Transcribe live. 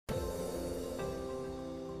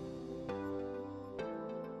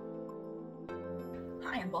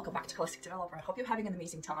Hi and welcome back to Holistic Developer. I hope you're having an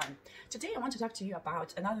amazing time. Today I want to talk to you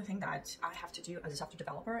about another thing that I have to do as a software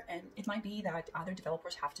developer, and it might be that other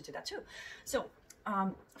developers have to do that too. So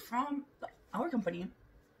from our company,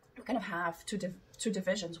 we kind of have two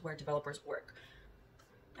divisions where developers work.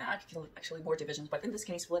 Actually more divisions, but in this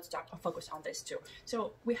case, let's focus on this too.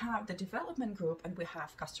 So we have the development group and we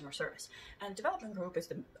have customer service. And development group is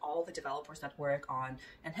all the developers that work on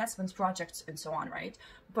enhancements, projects, and so on, right?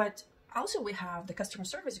 But also we have the customer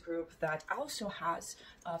service group that also has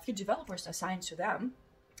a few developers assigned to them,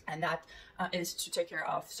 and that is to take care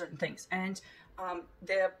of certain things. And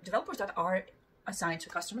the developers that are assigned to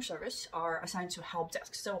customer service are assigned to help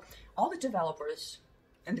desk. So all the developers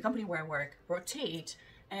in the company where I work rotate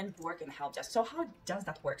and work in the help desk. So how does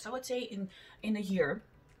that work? So let's say in a year,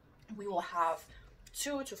 we will have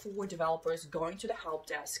 2 to 4 developers going to the help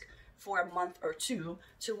desk for a month or two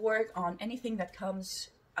to work on anything that comes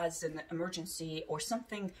as an emergency or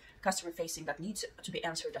something customer facing that needs to be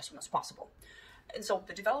answered as soon as possible. And so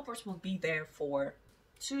the developers will be there for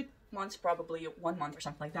 2 months, probably 1 month or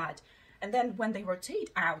something like that. And then when they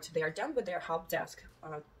rotate out, they are done with their help desk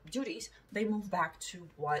duties, they move back to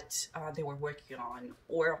what they were working on,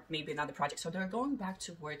 or maybe another project. So they're going back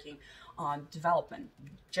to working on development,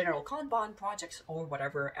 general Kanban projects, or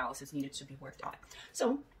whatever else is needed to be worked on.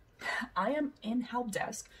 So I am in help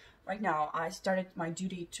desk right now. I started my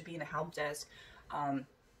duty to be in the help desk. I'm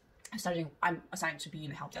assigned to be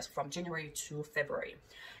in the help desk from January to February.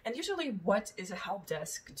 And usually what is a help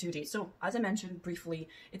desk duty? So as I mentioned briefly,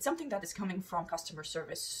 it's something that is coming from customer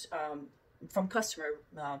service, from customer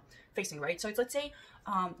facing, right? So it's, let's say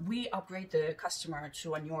we upgrade the customer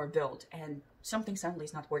to a newer build and something suddenly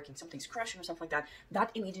is not working, something's crashing or something like that,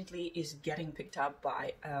 that immediately is getting picked up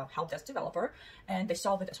by a help desk developer, and they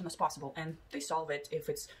solve it as soon as possible. And they solve it, if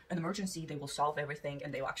it's an emergency, they will solve everything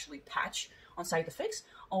and they will actually patch on site the fix.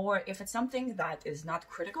 Or if it's something that is not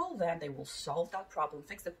critical, then they will solve that problem,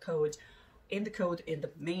 fix the code in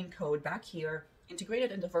the main code back here, integrate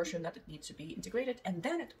it in the version that it needs to be integrated, and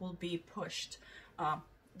then it will be pushed.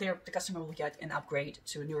 The customer will get an upgrade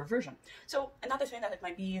to a newer version. So another thing that it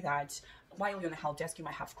might be that while you're on the help desk, you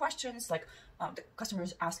might have questions like the customer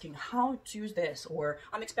is asking how to use this, or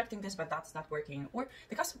I'm expecting this, but that's not working. Or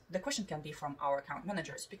the question can be from our account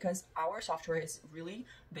managers, because our software is really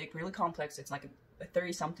big, really complex. It's like a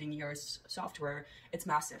 30-something years software. It's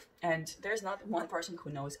massive. And there's not one person who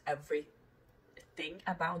knows everything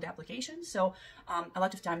about the application. So a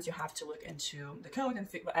lot of times you have to look into the code and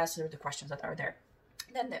answer the questions that are there.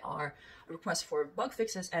 Then there are requests for bug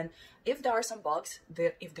fixes, and if there are some bugs,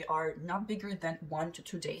 if they are not bigger than 1 to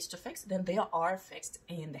 2 days to fix, then they are fixed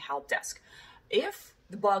in the help desk. If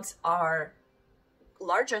the bugs are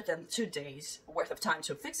larger than 2 days worth of time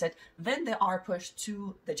to fix it, then they are pushed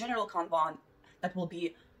to the general Kanban that will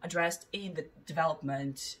be addressed in the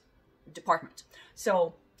development department.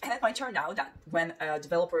 So, and it might turn out that when a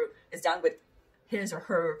developer is done with his or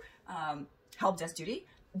her help desk duty,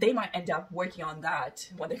 they might end up working on that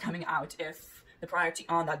when they're coming out if the priority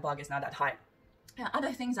on that bug is not that high.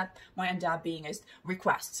 Other things that might end up being is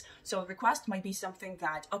requests. So a request might be something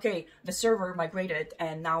that, okay, the server migrated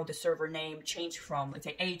and now the server name changed from, let's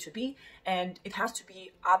say, A to B, and it has to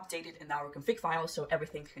be updated in our config file so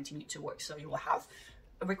everything can continue to work. So you will have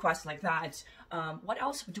a request like that. What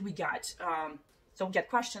else do we get? So we get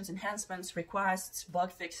questions, enhancements, requests,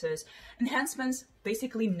 bug fixes. Enhancements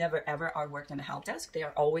basically never ever are worked in the help desk. They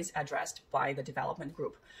are always addressed by the development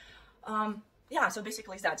group. Yeah, so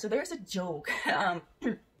basically it's that. So there's a joke and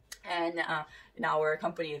in our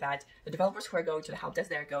company that the developers who are going to the help desk,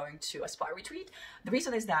 they're going to a spa retreat. The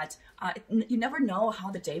reason is that you never know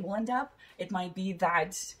how the day will end up. It might be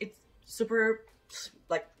that it's super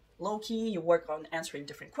like low-key, you work on answering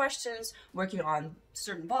different questions, working on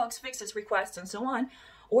certain bugs, fixes, requests, and so on.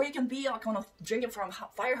 Or you can be like kind of drinking from a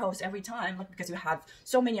fire hose every time, like, because you have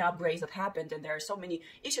so many upgrades that happened and there are so many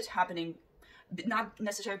issues happening, not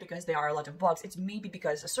necessarily because there are a lot of bugs. It's maybe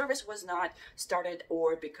because a service was not started,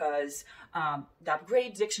 or because the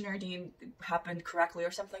upgrade dictionary didn't happen correctly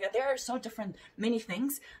or something like that. There are so different, many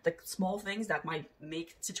things, like small things that might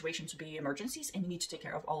make situations to be emergencies, and you need to take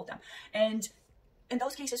care of all of them. And in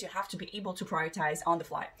those cases, you have to be able to prioritize on the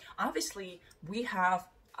fly. Obviously, we have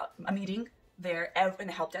a meeting there in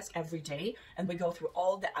the help desk every day, and we go through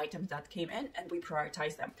all the items that came in and we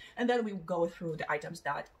prioritize them. And then we go through the items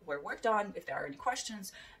that were worked on, if there are any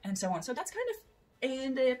questions, and so on. So that's kind of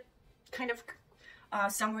in the kind of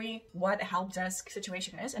summary what a help desk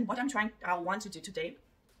situation is, and what I want to do today.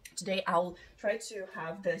 Today, I'll try to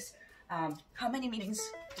have this, how many meetings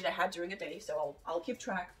did I have during a day? So I'll keep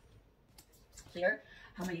track here.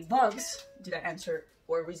 How many bugs did I answer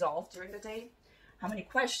were resolved during the day? How many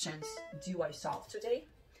questions do I solve today?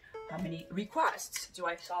 How many requests do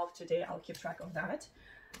I solve today? I'll keep track of that.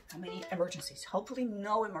 How many emergencies? Hopefully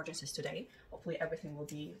no emergencies today. Hopefully everything will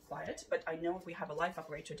be quiet, but I know we have a live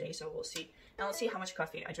upgrade today, so we'll see. And let's see how much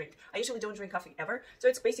coffee I drink. I usually don't drink coffee ever, so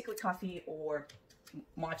it's basically coffee or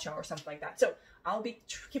matcha or something like that. So I'll be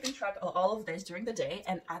keeping track of all of this during the day,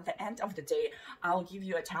 and at the end of the day, I'll give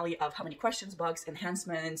you a tally of how many questions, bugs,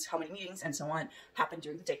 enhancements, how many meetings, and so on happened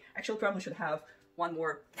during the day. Actually, probably should have one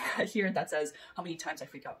more here that says how many times I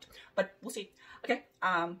freak out, but we'll see. Okay,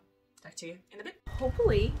 talk to you in a bit.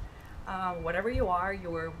 Hopefully, whatever you are,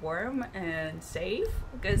 you're warm and safe,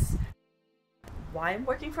 because why I'm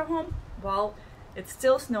working from home? Well, it's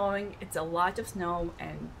still snowing, it's a lot of snow,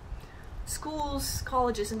 and schools,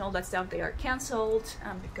 colleges, and all that stuff, they are canceled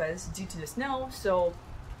because due to the snow. So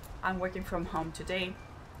I'm working from home today,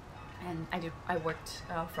 and I worked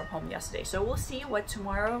from home yesterday. So we'll see what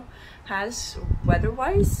tomorrow has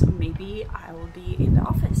weather-wise. Maybe I will be in the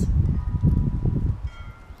office.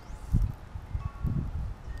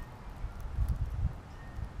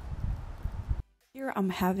 Here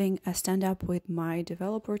I'm having a stand-up with my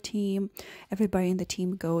developer team. Everybody in the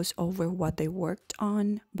team goes over what they worked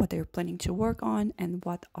on, what they're planning to work on, and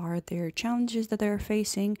what are their challenges that they're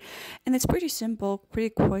facing. And it's pretty simple,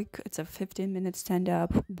 pretty quick. It's a 15-minute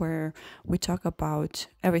stand-up where we talk about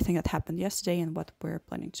everything that happened yesterday and what we're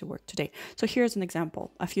planning to work today. So here's an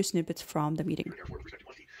example, a few snippets from the meeting.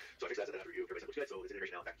 So I fixed that after review. Everybody said looks good. So it's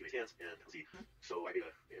integration now back to hands, and we'll see. So I did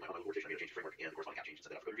in my workstation, I made a change to framework and the corresponding app change and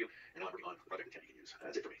set that up for code review. And now I'm working on project intent you can use.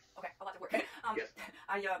 That's it for me. Okay, a lot of work. Yes.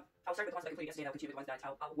 I'll start with the ones that I completed yesterday, and I'll continue with the ones that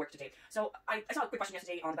I'll work today. So I saw a quick question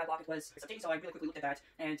yesterday on the backlog. It was updating, so I really quickly looked at that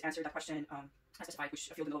and answered that question. I specified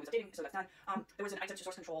which field in the middle was updating, so that's done. There was an item to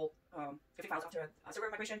source control 50 files after a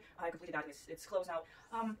server migration. I completed that. It's closed now.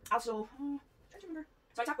 Also, trying to remember.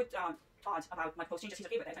 So I talked with Todd about my post changes. He's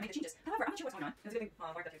okay with it. I made the changes. However, I'm not sure what's going on. It's getting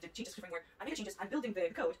marked that I did changes to framework. I made the changes. I'm building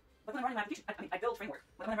the code, but when I'm running my application, I build framework.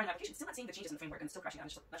 But when I'm running my application, still not seeing the changes in the framework and it's still crashing.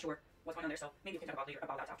 I'm just not sure what's going on there. So maybe we can talk about later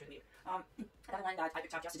about that after the meeting. Another line that I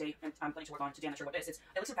picked up yesterday and I'm planning to work on today. I'm not sure what it is. It's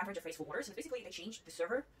Elixir backend interface for orders. And basically, they changed the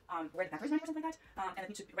server where the backend is running or something like that. And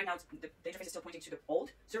it needs to, right now, the interface is still pointing to the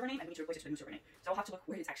old server name, and we need to replace it to the new server name. So I'll have to look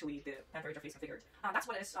where it's actually the backend interface configured. That's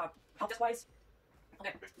what it is. Help desk wise.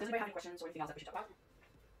 Okay. Does anybody have any questions or anything else that we should talk about?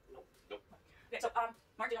 Okay, so,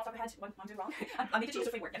 Mark, do you know off the top of my head what I'm doing wrong? I need to change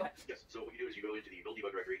the framework. Yeah, go ahead. Yes, so what you do is you go into the build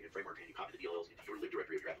debug directory and framework, and you copy the DLLs into your lib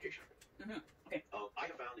directory of your application. Okay. I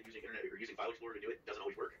have found that using internet or using File Explorer to do it doesn't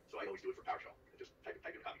always work, so I always do it for PowerShell. Just type in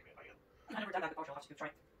a copy command by hand. I've never done that before, so I'll have to try.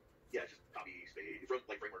 Yeah, just copy space from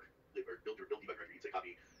like framework or build debug directory. You'd say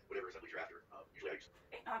copy whatever assemblies you're after. Usually I use.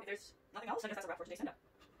 Okay, if there's nothing else, I guess that's a wrap for today's stand-up.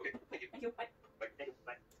 Okay, thank you. Thank you. Bye. Bye. Thank you.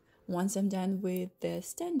 Bye. Once I'm done with the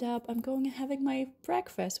stand-up, I'm going and having my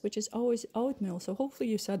breakfast, which is always oatmeal. So hopefully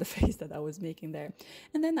you saw the face that I was making there.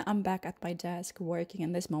 And then I'm back at my desk working.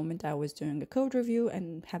 In this moment, I was doing a code review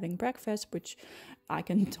and having breakfast, which I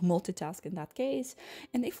can multitask in that case.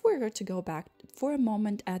 And if we were to go back for a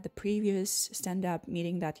moment at the previous stand-up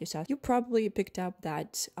meeting that you saw, you probably picked up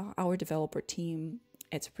that our developer team,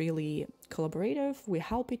 it's really collaborative. We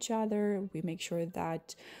help each other. We make sure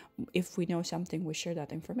that if we know something, we share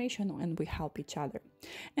that information and we help each other.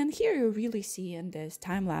 And here you really see in this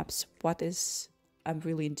time lapse what is I'm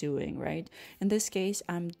really doing, right? In this case,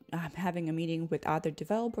 I'm having a meeting with other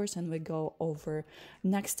developers and we go over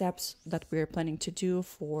next steps that we're planning to do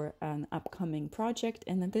for an upcoming project.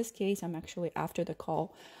 And in this case, I'm actually, after the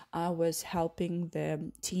call, I was helping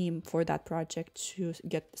the team for that project to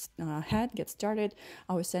get started.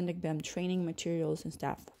 I was sending them training materials and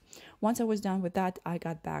stuff. Once I was done with that, I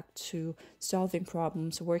got back to solving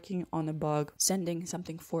problems, working on a bug, sending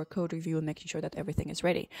something for code review and making sure that everything is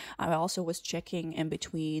ready. I also was checking in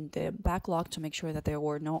between the backlog to make sure that there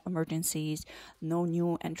were no emergencies, no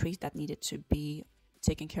new entries that needed to be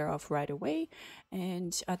taken care of right away.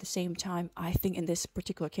 And at the same time, I think in this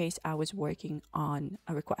particular case, I was working on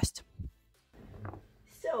a request.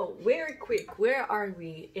 So, very quick, where are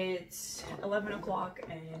we? It's 11 o'clock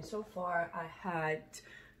and so far I had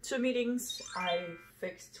 2 meetings. I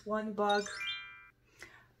fixed 1 bug.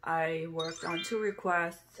 I worked on 2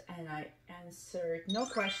 requests and I answered no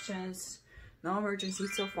questions, no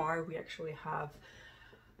emergencies so far. We actually have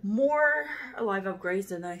more live upgrades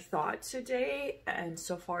than I thought today, and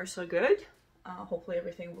so far so good. Hopefully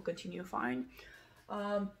everything will continue fine.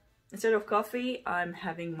 Instead of coffee, I'm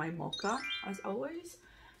having my mocha as always.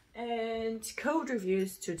 And code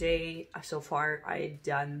reviews today, so far I've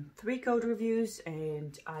done 3 code reviews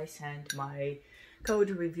and I sent my code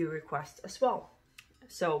review request as well.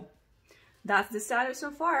 So that's the status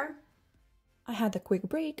so far. I had a quick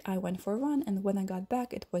break, I went for a run, and when I got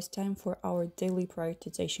back, it was time for our daily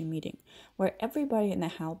prioritization meeting, where everybody in the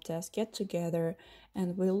help desk get together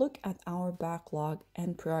and we look at our backlog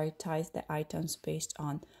and prioritize the items based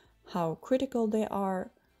on how critical they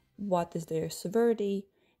are, what is their severity,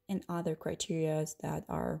 and other criteria that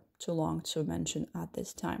are too long to mention at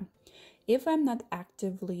this time. If I'm not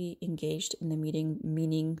actively engaged in the meeting,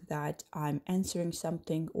 meaning that I'm answering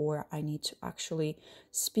something or I need to actually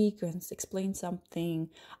speak and explain something,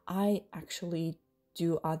 I actually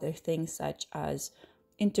do other things such as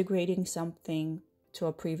integrating something to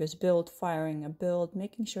a previous build, firing a build,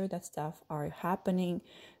 making sure that stuff are happening,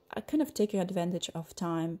 kind of taking advantage of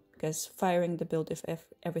time, because firing the build, if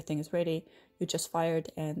everything is ready, you just fired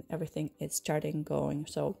and everything is starting going.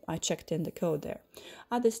 So I checked in the code there.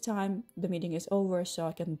 At this time, the meeting is over, so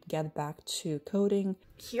I can get back to coding.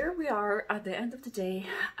 Here we are at the end of the day,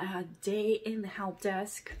 a day in the help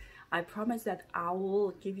desk. I promise that I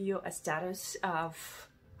will give you a status of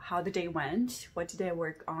how the day went, what did I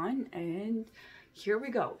work on, and here we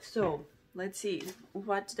go. So let's see,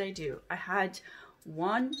 what did I do? I had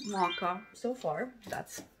one mock-up so far.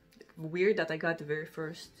 That's weird that I got the very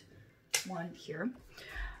first one here.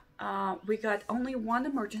 We got only one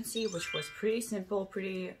emergency, which was pretty simple,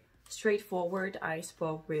 pretty straightforward. I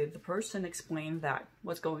spoke with the person, explained that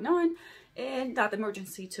what's going on, and that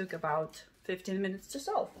emergency took about 15 minutes to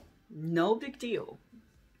solve. No big deal,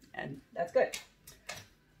 and that's good.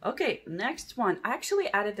 Okay, next one. I actually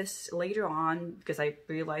added this later on because I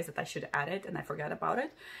realized that I should add it and I forgot about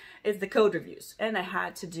it. It's the code reviews, and I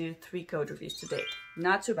had to do 3 code reviews today.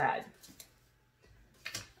 Not too bad.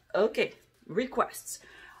 Okay, requests.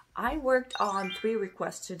 I worked on 3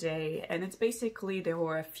 requests today, and it's basically there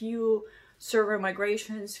were a few server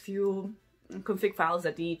migrations, few config files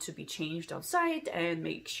that need to be changed on site, and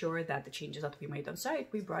make sure that the changes that we made on site,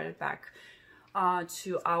 we brought it back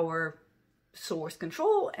to our source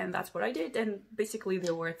control, and that's what I did. And basically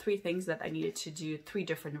there were 3 things that I needed to do, 3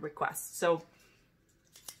 different requests. So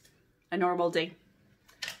a normal day.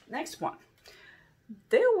 Next one.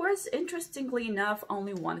 There was, interestingly enough,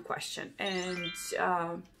 only one question, and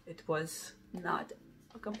it was not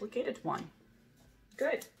a complicated one.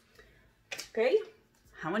 Good. Okay,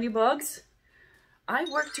 how many bugs? I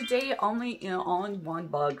worked today only on 1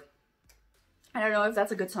 bug. I don't know if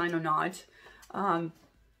that's a good sign or not.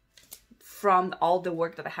 From all the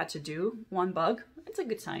work that I had to do, 1 bug, it's a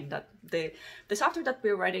good sign that the software that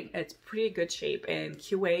we're writing, it's pretty good shape, and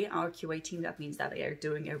QA, our QA team, that means that they are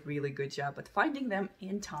doing a really good job at finding them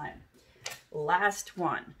in time. Last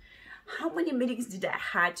one. How many meetings did I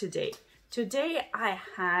have today? Today I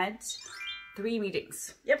had 3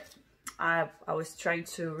 meetings. Yep. I was trying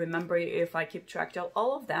to remember if I keep track of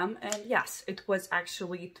all of them, and yes, it was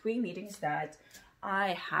actually 3 meetings that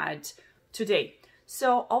I had today.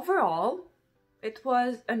 So overall, it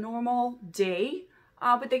was a normal day,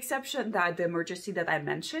 with the exception that the emergency that I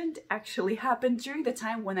mentioned actually happened during the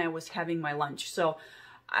time when I was having my lunch. So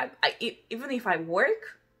even if I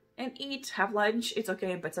work and eat, have lunch, it's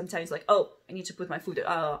okay. But sometimes like, oh, I need to put my food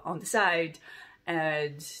on the side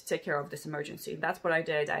and take care of this emergency. That's what I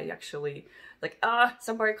did. I actually like,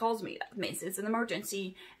 somebody calls me, that means it's an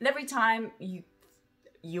emergency. And every time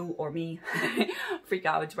you or me freak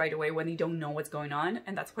out right away when you don't know what's going on,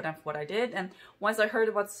 and that's what I did. And once I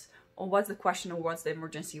heard what's the question or what's the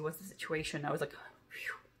emergency, what's the situation, I was like,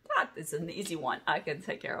 that is an easy one. I can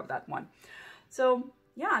take care of that one. So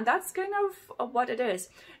yeah, that's kind of what it is.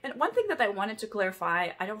 And one thing that I wanted to clarify,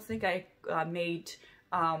 I don't think I made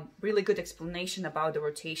really good explanation about the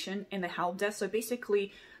rotation in the help desk. So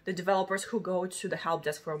basically, the developers who go to the help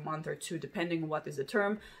desk for a month or 2, depending on what is the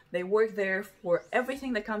term, they work there for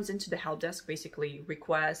everything that comes into the help desk, basically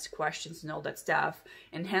requests, questions, and all that stuff.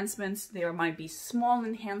 Enhancements, there might be small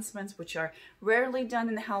enhancements, which are rarely done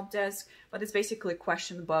in the help desk, but it's basically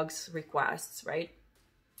question, bugs, requests, right?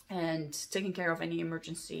 And taking care of any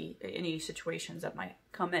emergency, any situations that might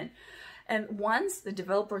come in. And once the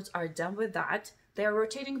developers are done with that, they're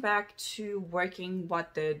rotating back to working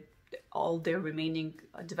what all their remaining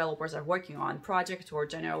developers are working on, projects or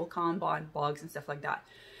general Kanban, bugs, and stuff like that.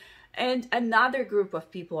 And another group of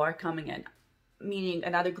people are coming in, meaning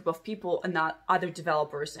another group of people and not other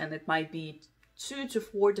developers, and it might be 2 to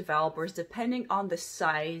 4 developers depending on the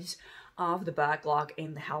size of the backlog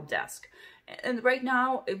in the help desk. And right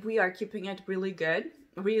now we are keeping it really good,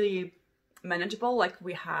 really manageable. Like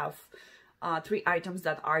we have 3 items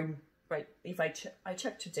that are right. If I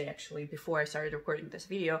checked today, actually, before I started recording this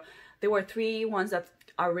video, there were 3 ones that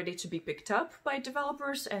are ready to be picked up by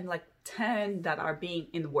developers and like 10 that are being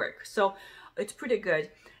in work. So it's pretty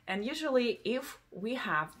good. And usually if we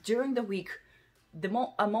have during the week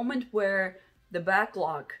a moment where the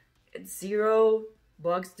backlog, it's 0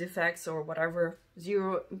 bugs, defects, or whatever,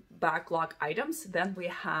 0 backlog items, then we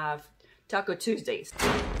have Taco Tuesdays.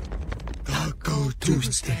 Taco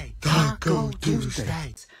Tuesday, Taco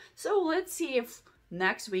Tuesday. So let's see if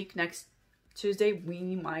next week, next Tuesday,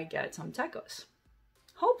 we might get some tacos.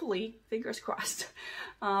 Hopefully, fingers crossed.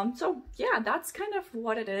 So yeah, that's kind of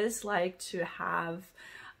what it is like to have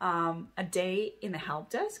a day in the help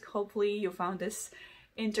desk. Hopefully you found this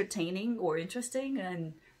entertaining or interesting,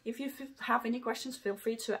 and if you have any questions, feel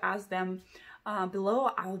free to ask them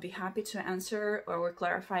below. I will be happy to answer or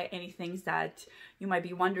clarify any things that you might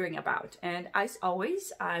be wondering about. And as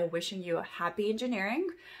always, I'm wishing you happy engineering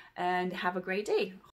and have a great day.